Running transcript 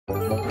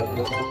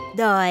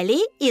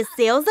Dolly e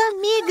seus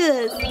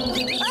amigos.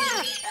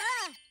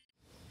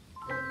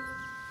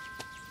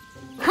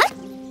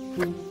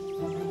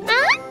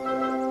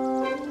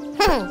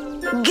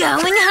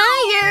 Going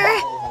higher!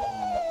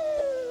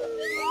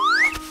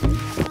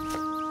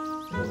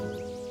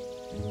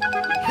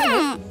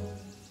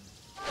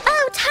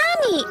 Oh,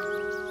 Tommy!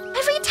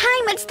 Every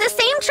time it's the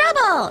same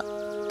trouble!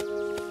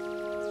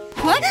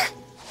 What?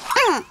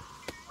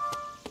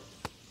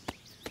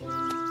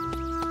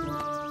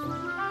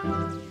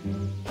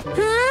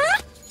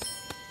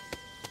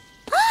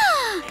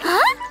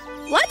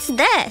 What's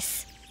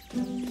this?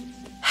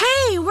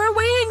 Hey, we're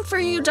waiting for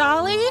you,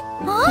 Dolly.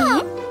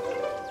 Huh?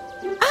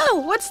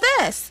 Oh, what's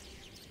this?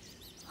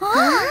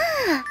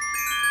 Wow!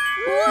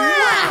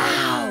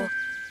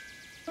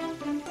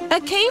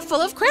 A cave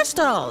full of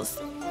crystals.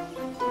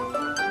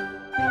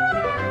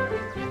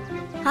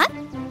 Huh?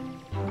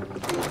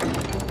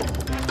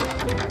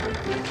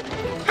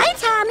 Hi,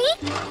 Tommy.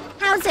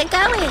 How's it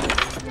going?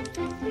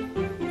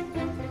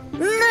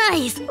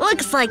 Nice!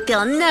 Looks like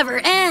they'll never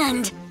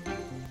end.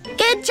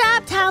 Good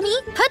job, Tommy.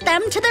 Put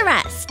them to the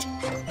rest.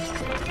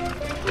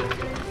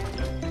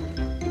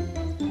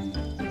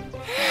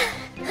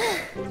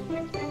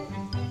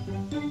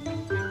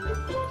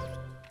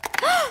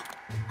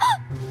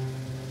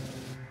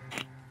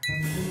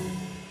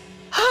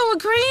 Oh, a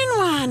green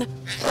one.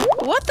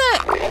 What the?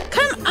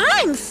 Come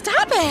on,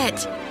 stop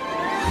it.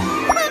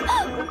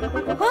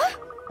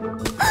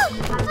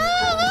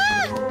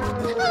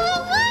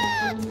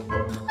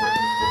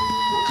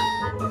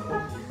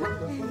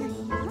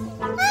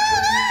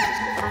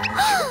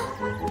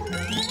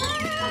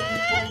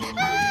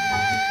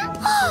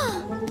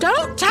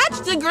 Don't touch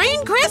the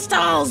green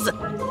crystals.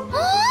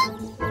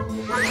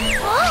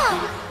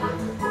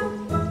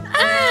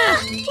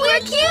 Ah,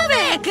 we're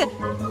cubic.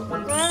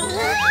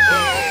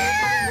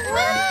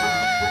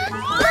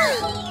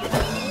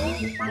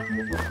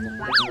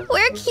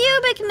 We're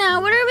cubic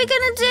now. What are we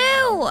gonna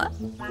do?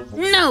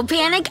 No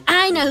panic.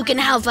 I know who can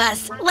help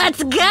us.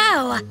 Let's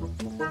go.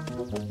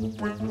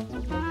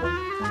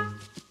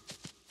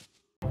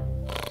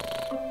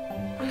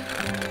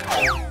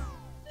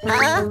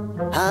 Hello.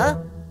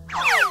 Hello.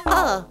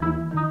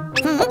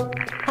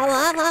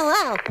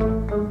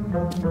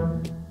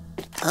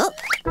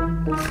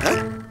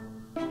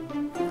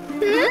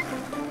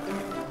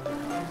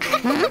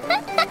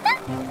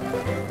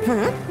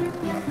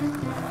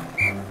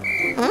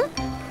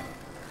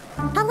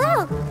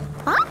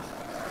 Huh?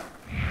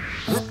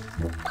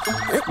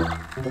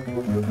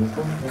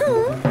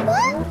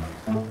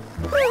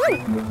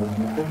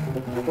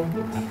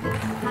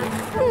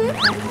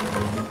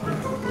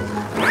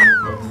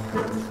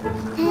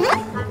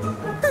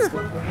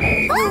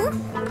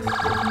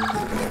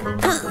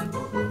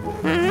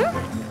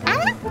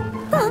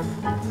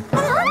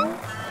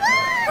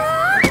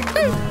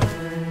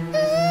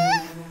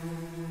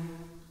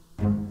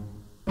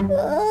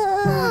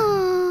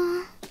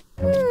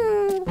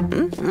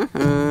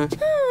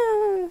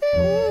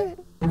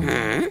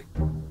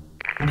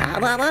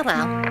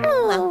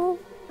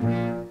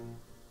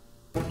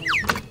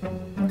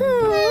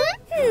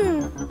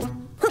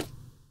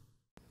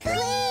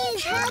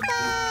 Please help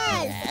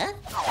us!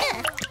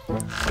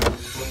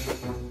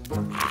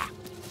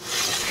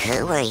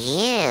 Who are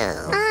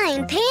you?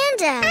 I'm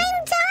Panda.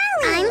 I'm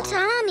Dolly. I'm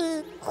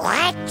Tommy.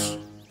 What?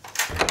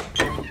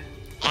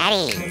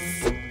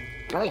 Eddies.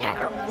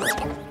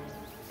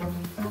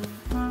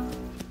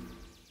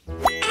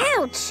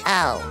 Ouch!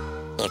 Oh,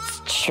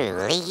 it's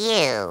truly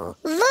you.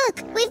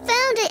 Look, we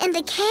found it in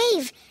the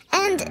cave,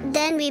 and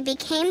then we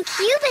became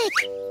cubic.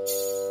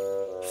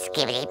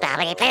 Skibbity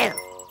bobbity boo.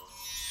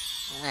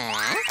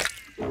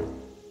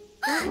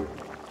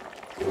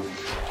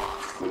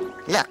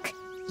 Look,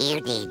 you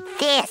need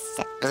this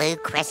blue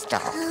crystal.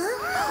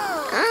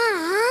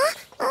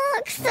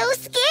 Looks so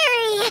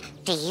scary.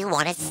 Do you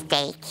want to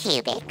stay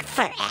cubic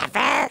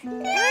forever?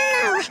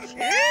 No.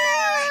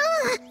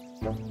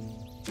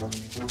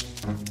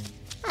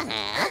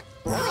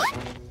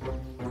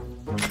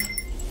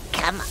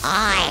 Come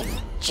on,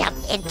 jump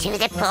into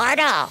the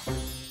portal.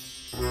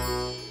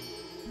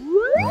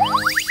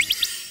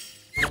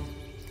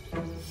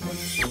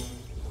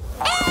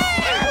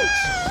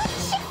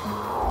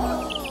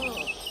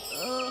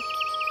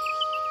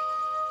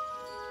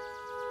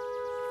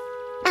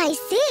 I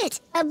see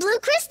it, a blue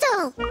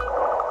crystal.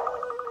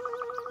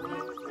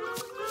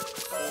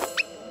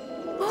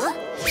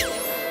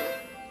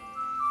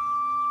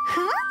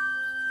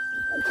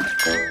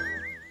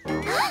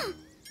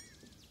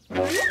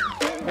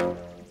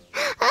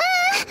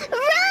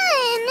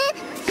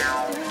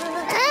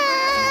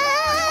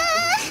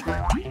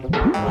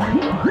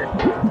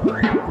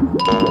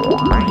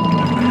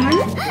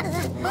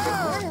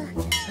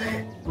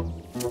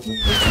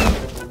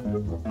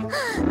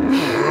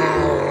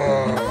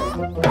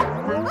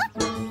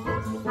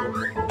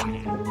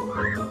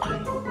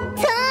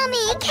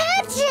 Tommy,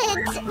 catch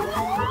it!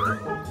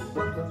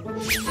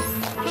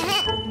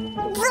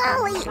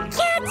 Dolly,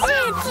 catch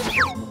it!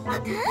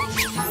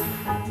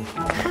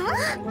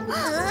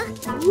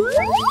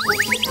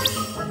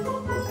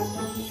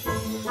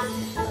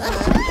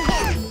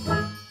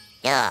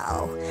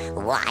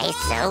 Why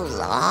so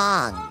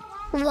long?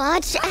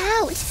 Watch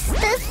out!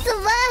 The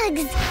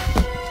slugs!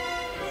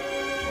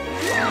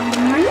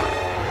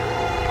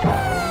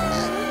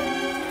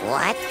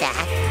 What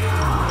the?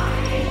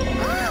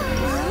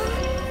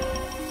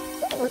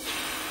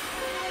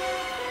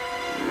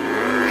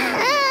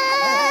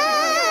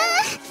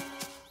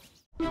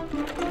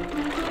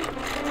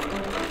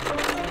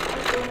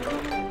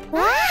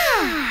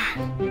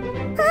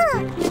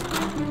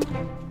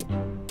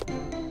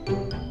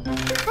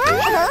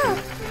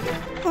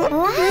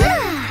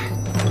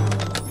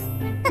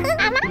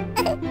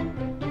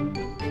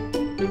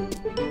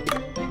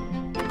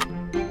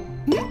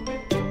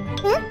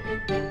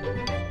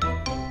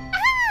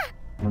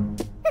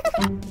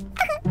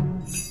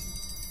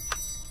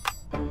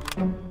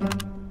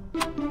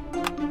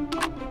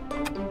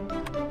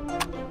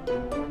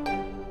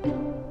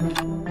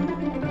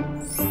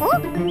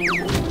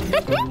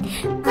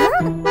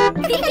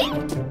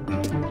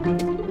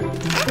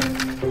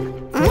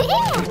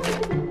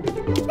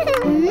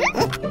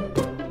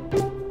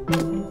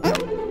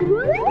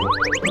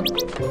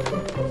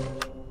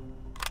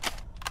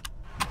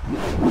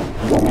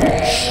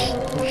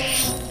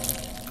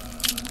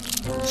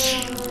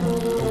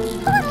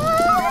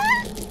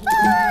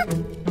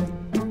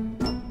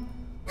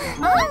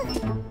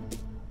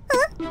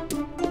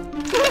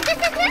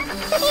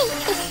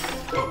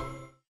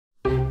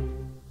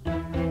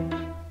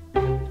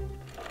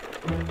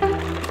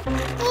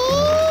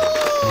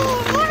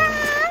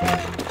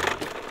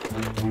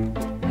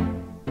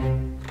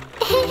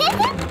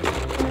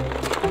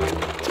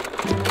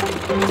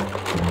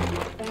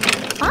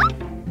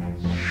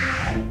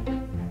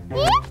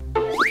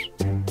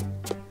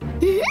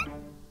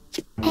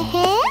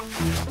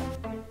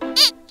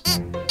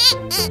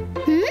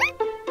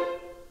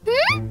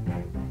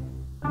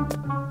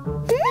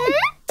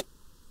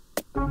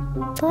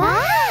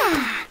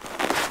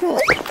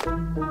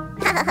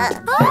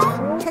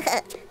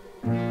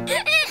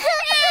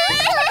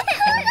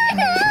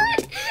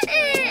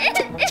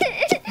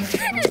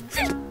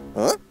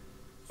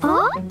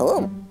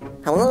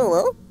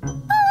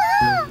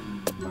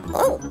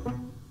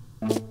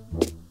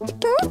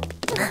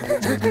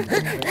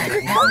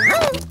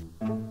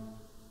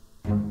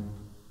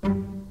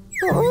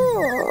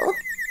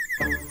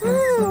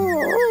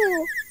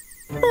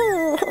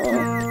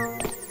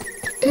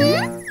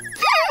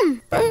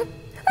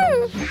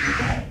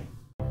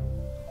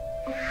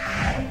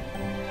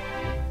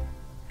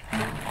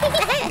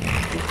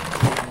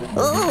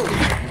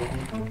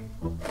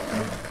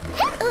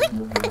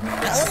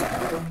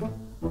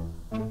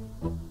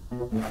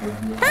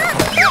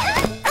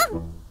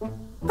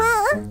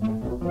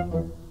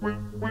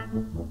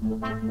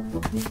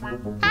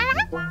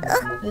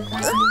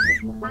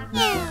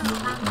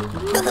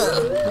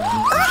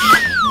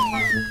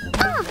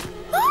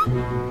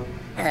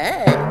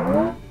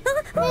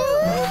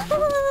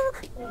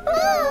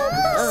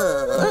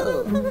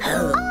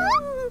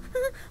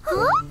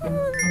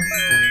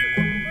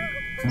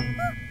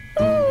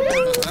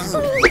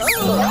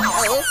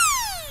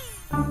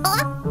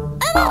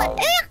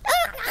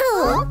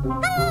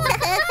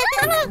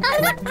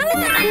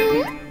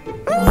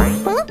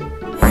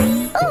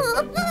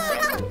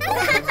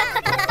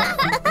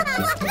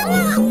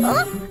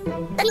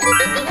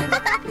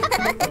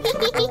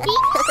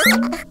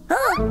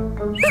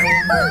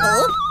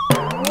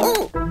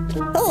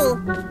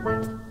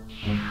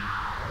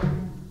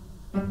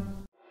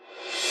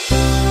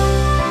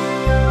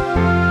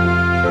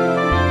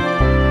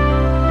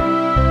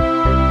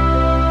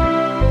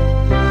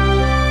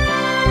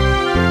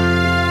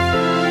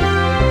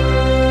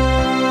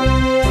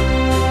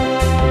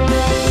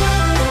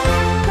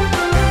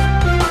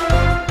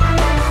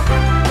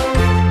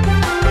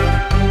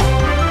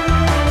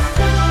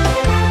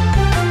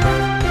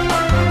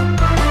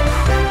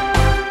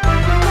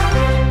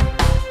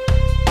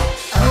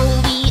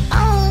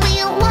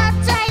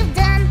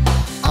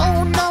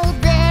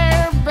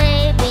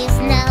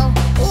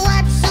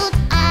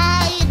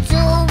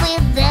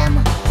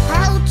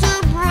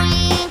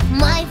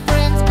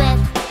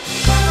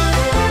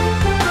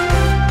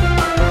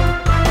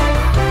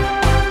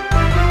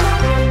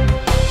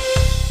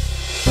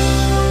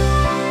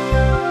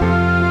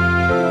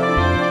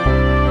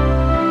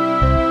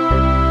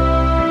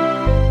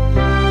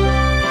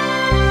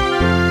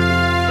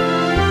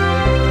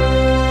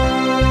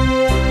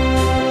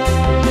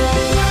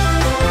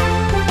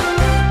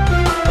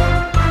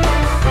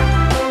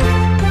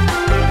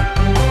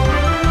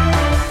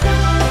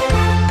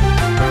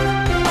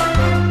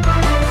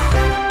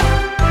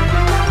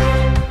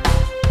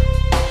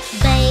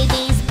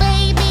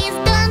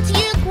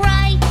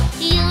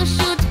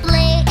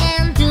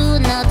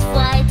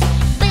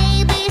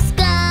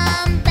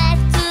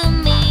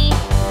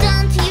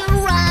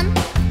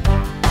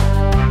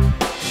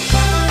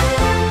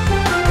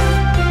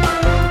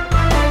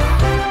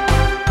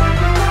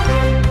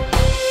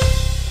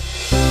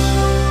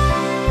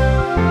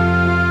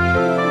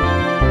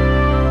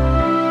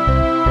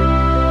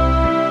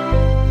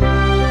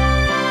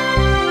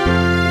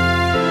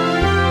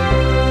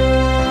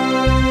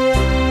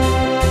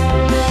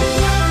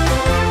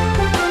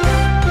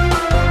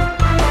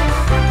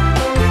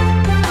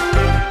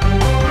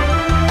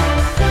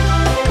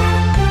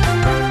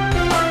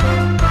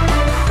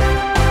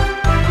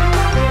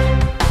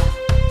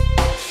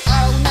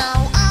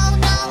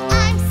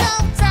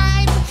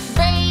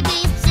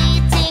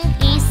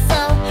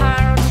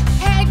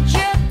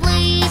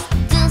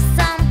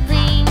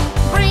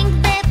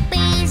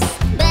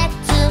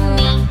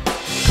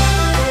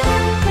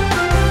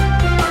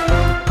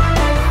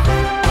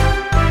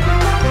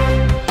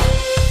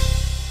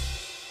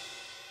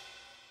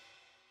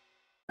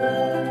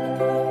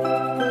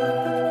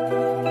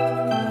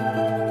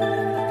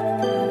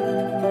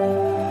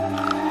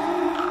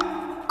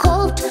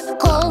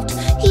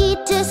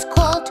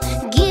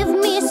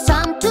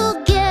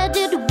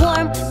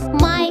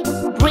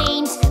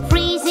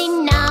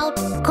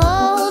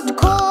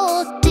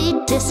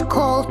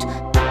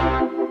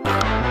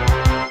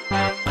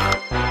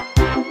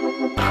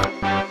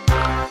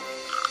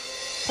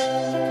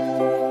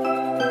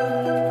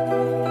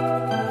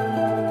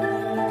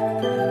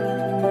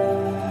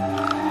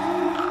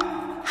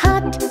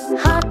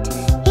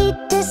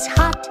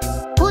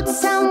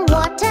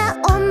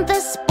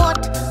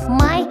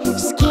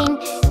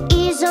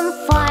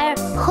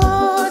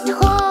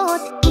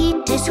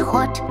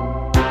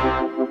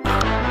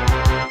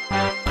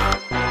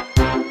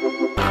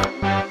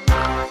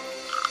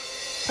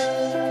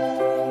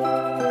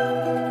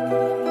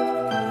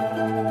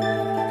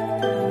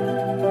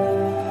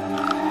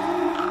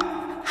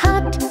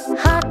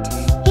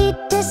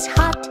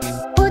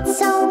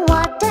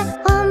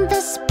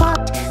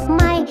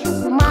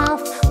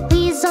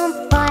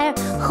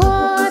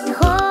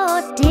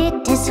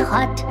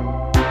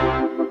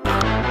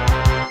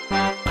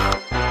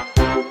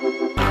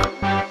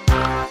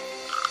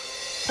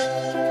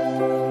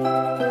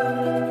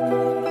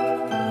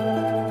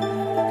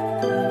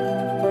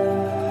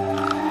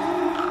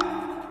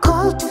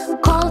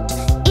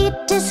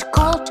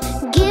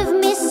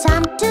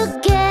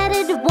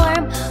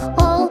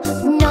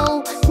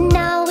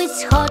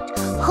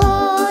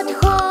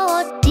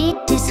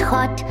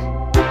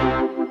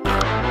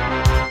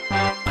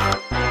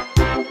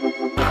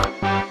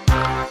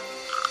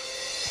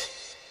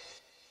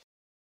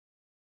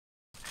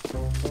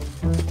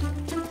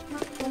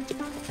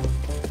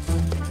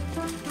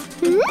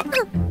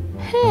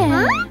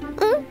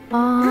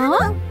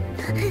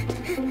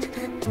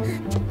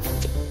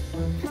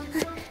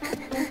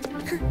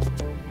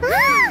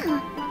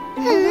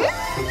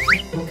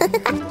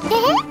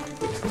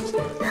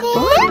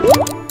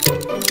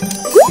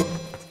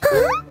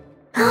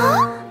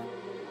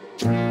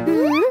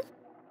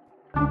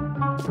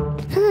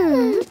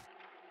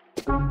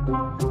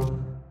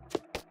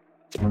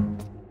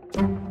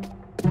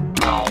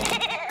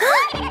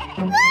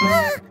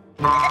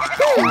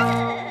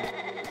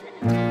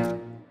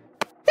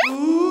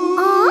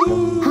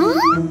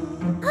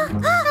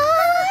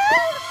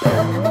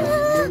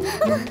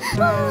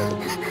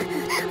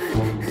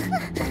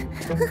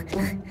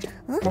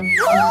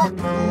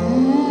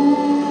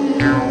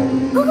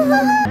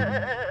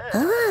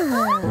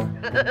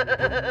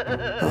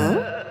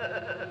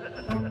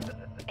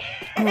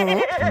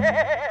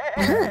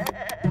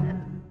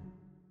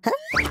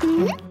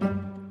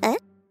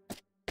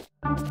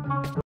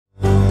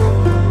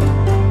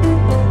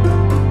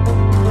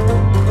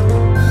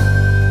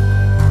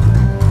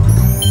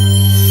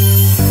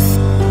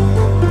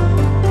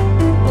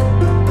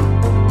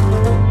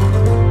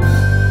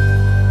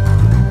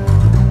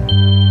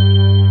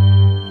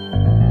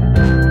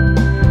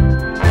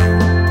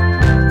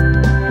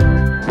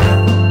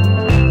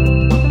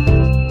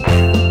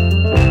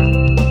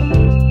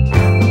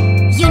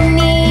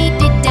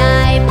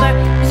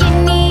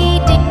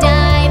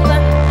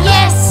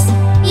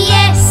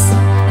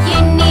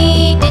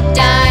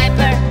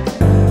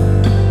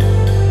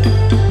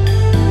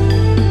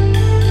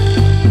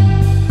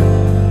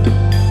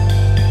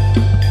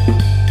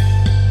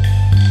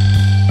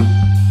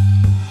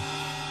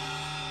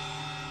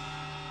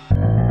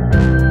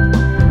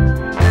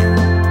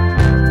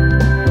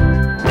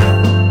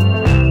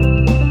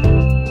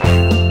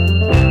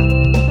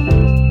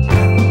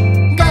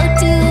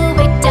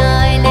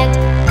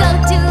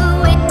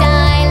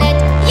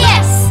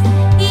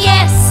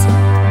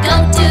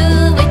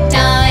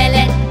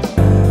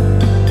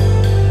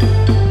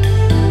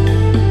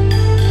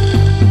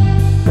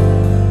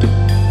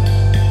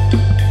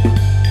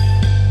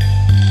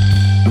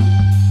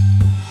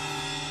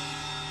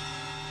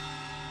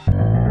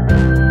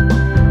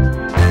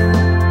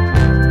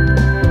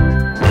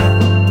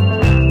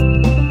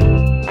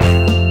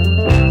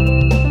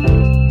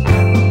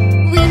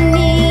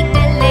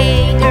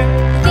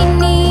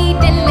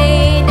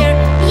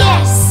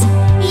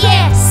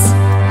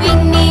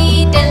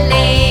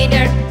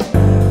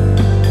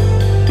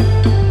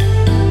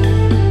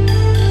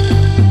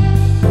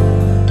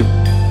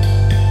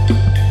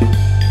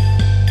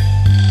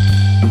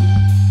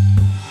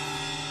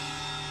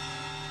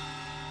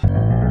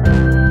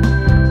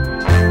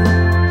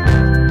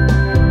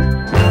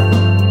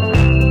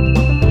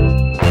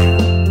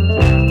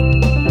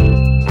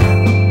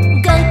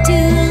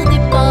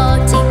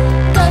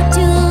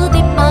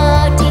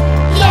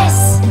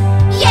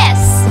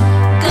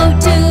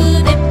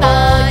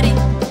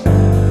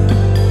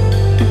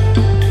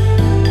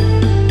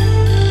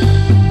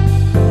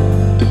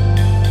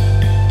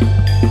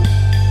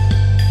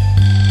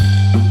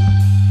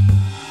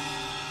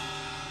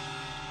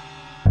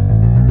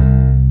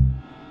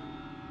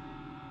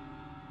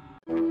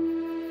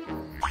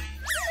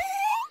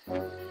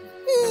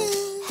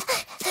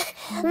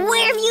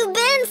 Where have you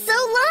been so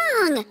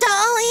long?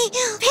 Dolly,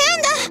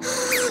 Panda,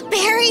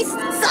 Barry's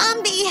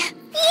zombie.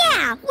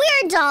 Yeah,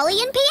 we're Dolly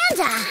and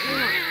Panda.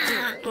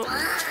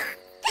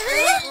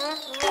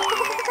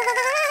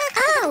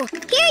 Oh,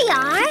 here you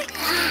are.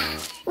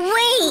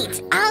 Wait,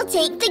 I'll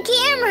take the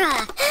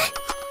camera.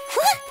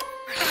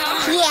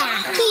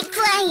 Yeah, keep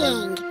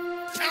playing.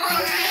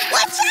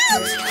 Watch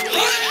out!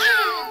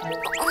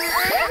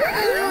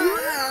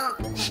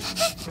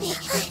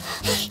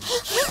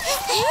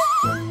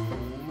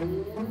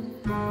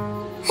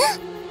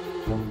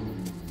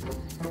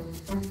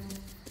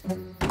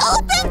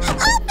 Open,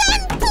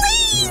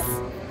 please!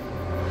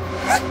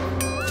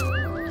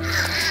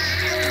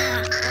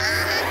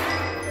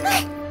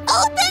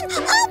 Open,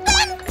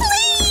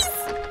 please!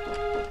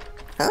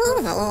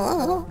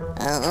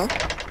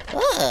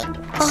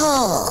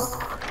 Oh,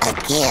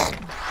 again,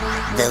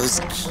 those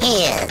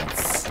kids.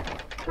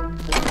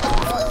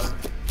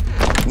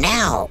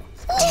 Now,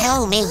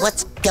 tell me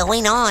what's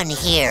going on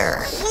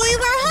here. We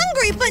were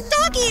hungry, but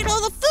Doggy ate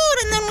all the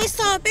food, and then we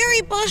saw a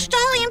berry bush.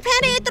 Dolly and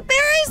Patty ate the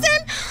berries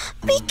and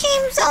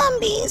became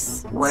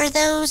zombies. Were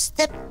those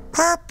the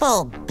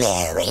purple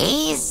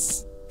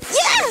berries?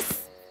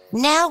 Yes!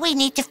 Now we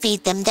need to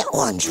feed them the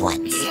orange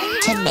ones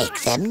to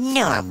make them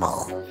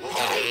normal.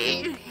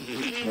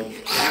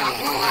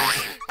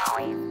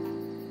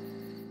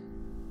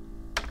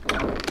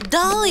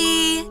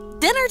 Dolly,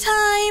 dinner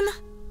time.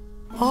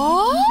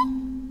 Oh?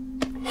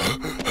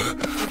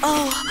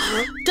 Oh,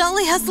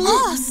 Dolly has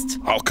lost.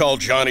 I'll call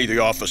Johnny the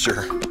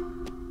officer.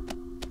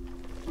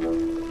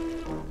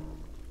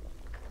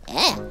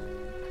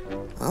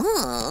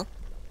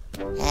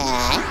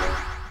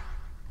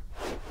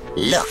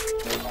 Look,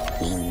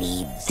 we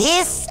need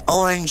this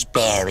orange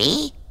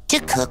berry to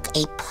cook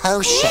a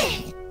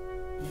potion.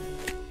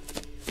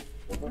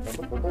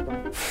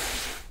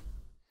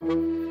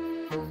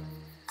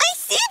 I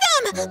see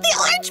them! The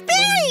orange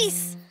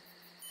berries!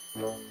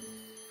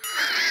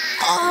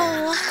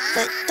 Oh,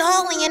 but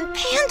Dolly and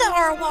Panda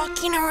are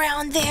walking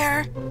around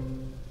there.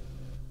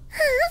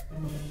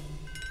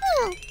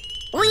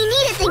 We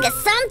need to think of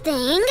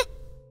something.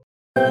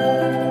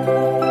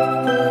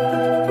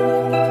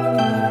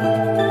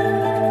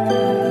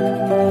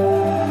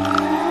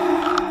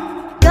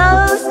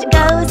 Ghost,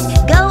 ghost,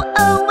 go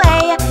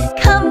away.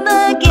 Come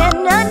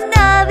again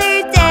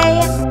another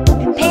day.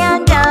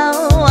 Panda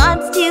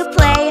wants to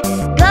play.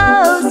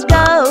 Ghost,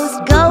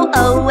 ghost, go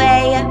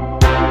away.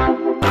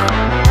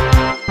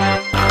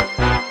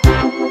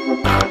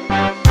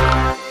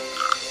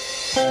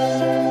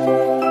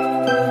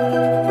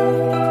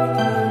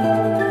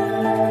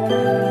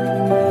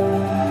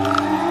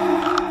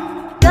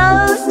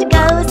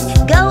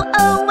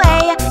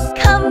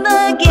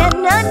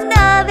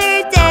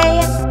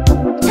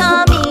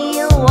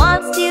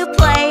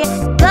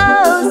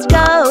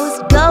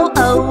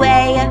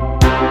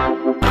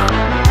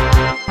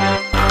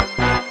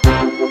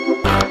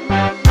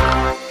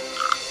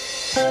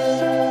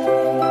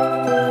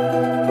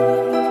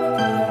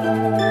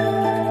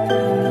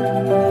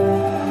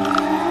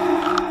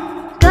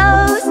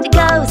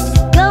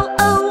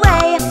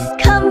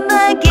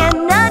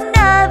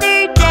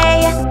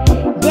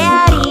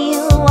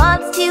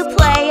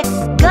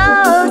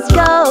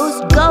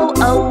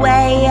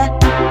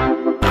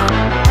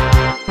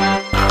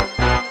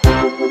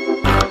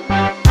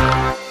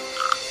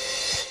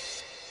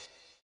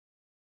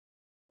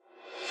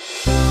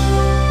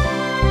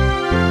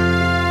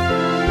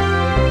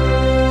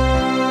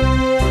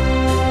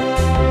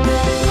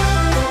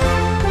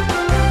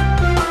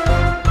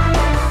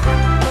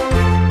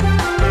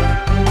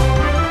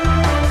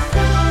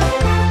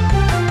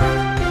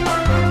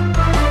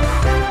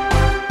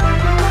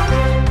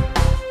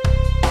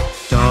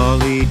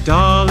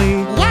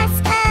 Dolly. Yes,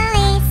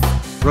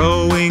 police.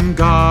 Throwing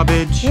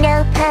garbage.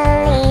 No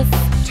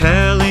police.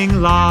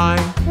 Telling lie.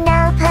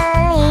 No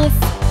police.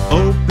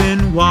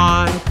 Open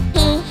wide.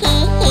 Hee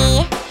hee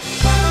hee.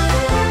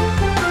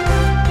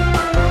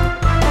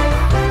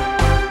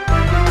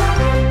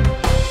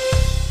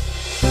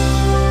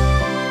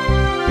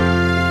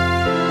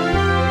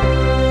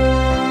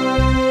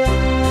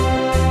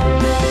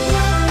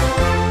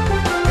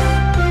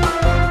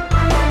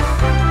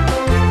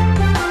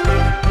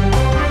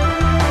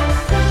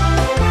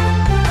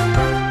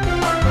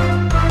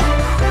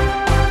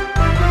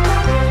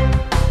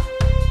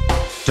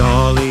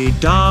 Dolly,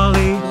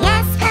 Dolly.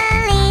 Yes,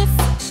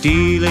 police.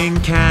 Stealing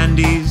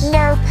candies.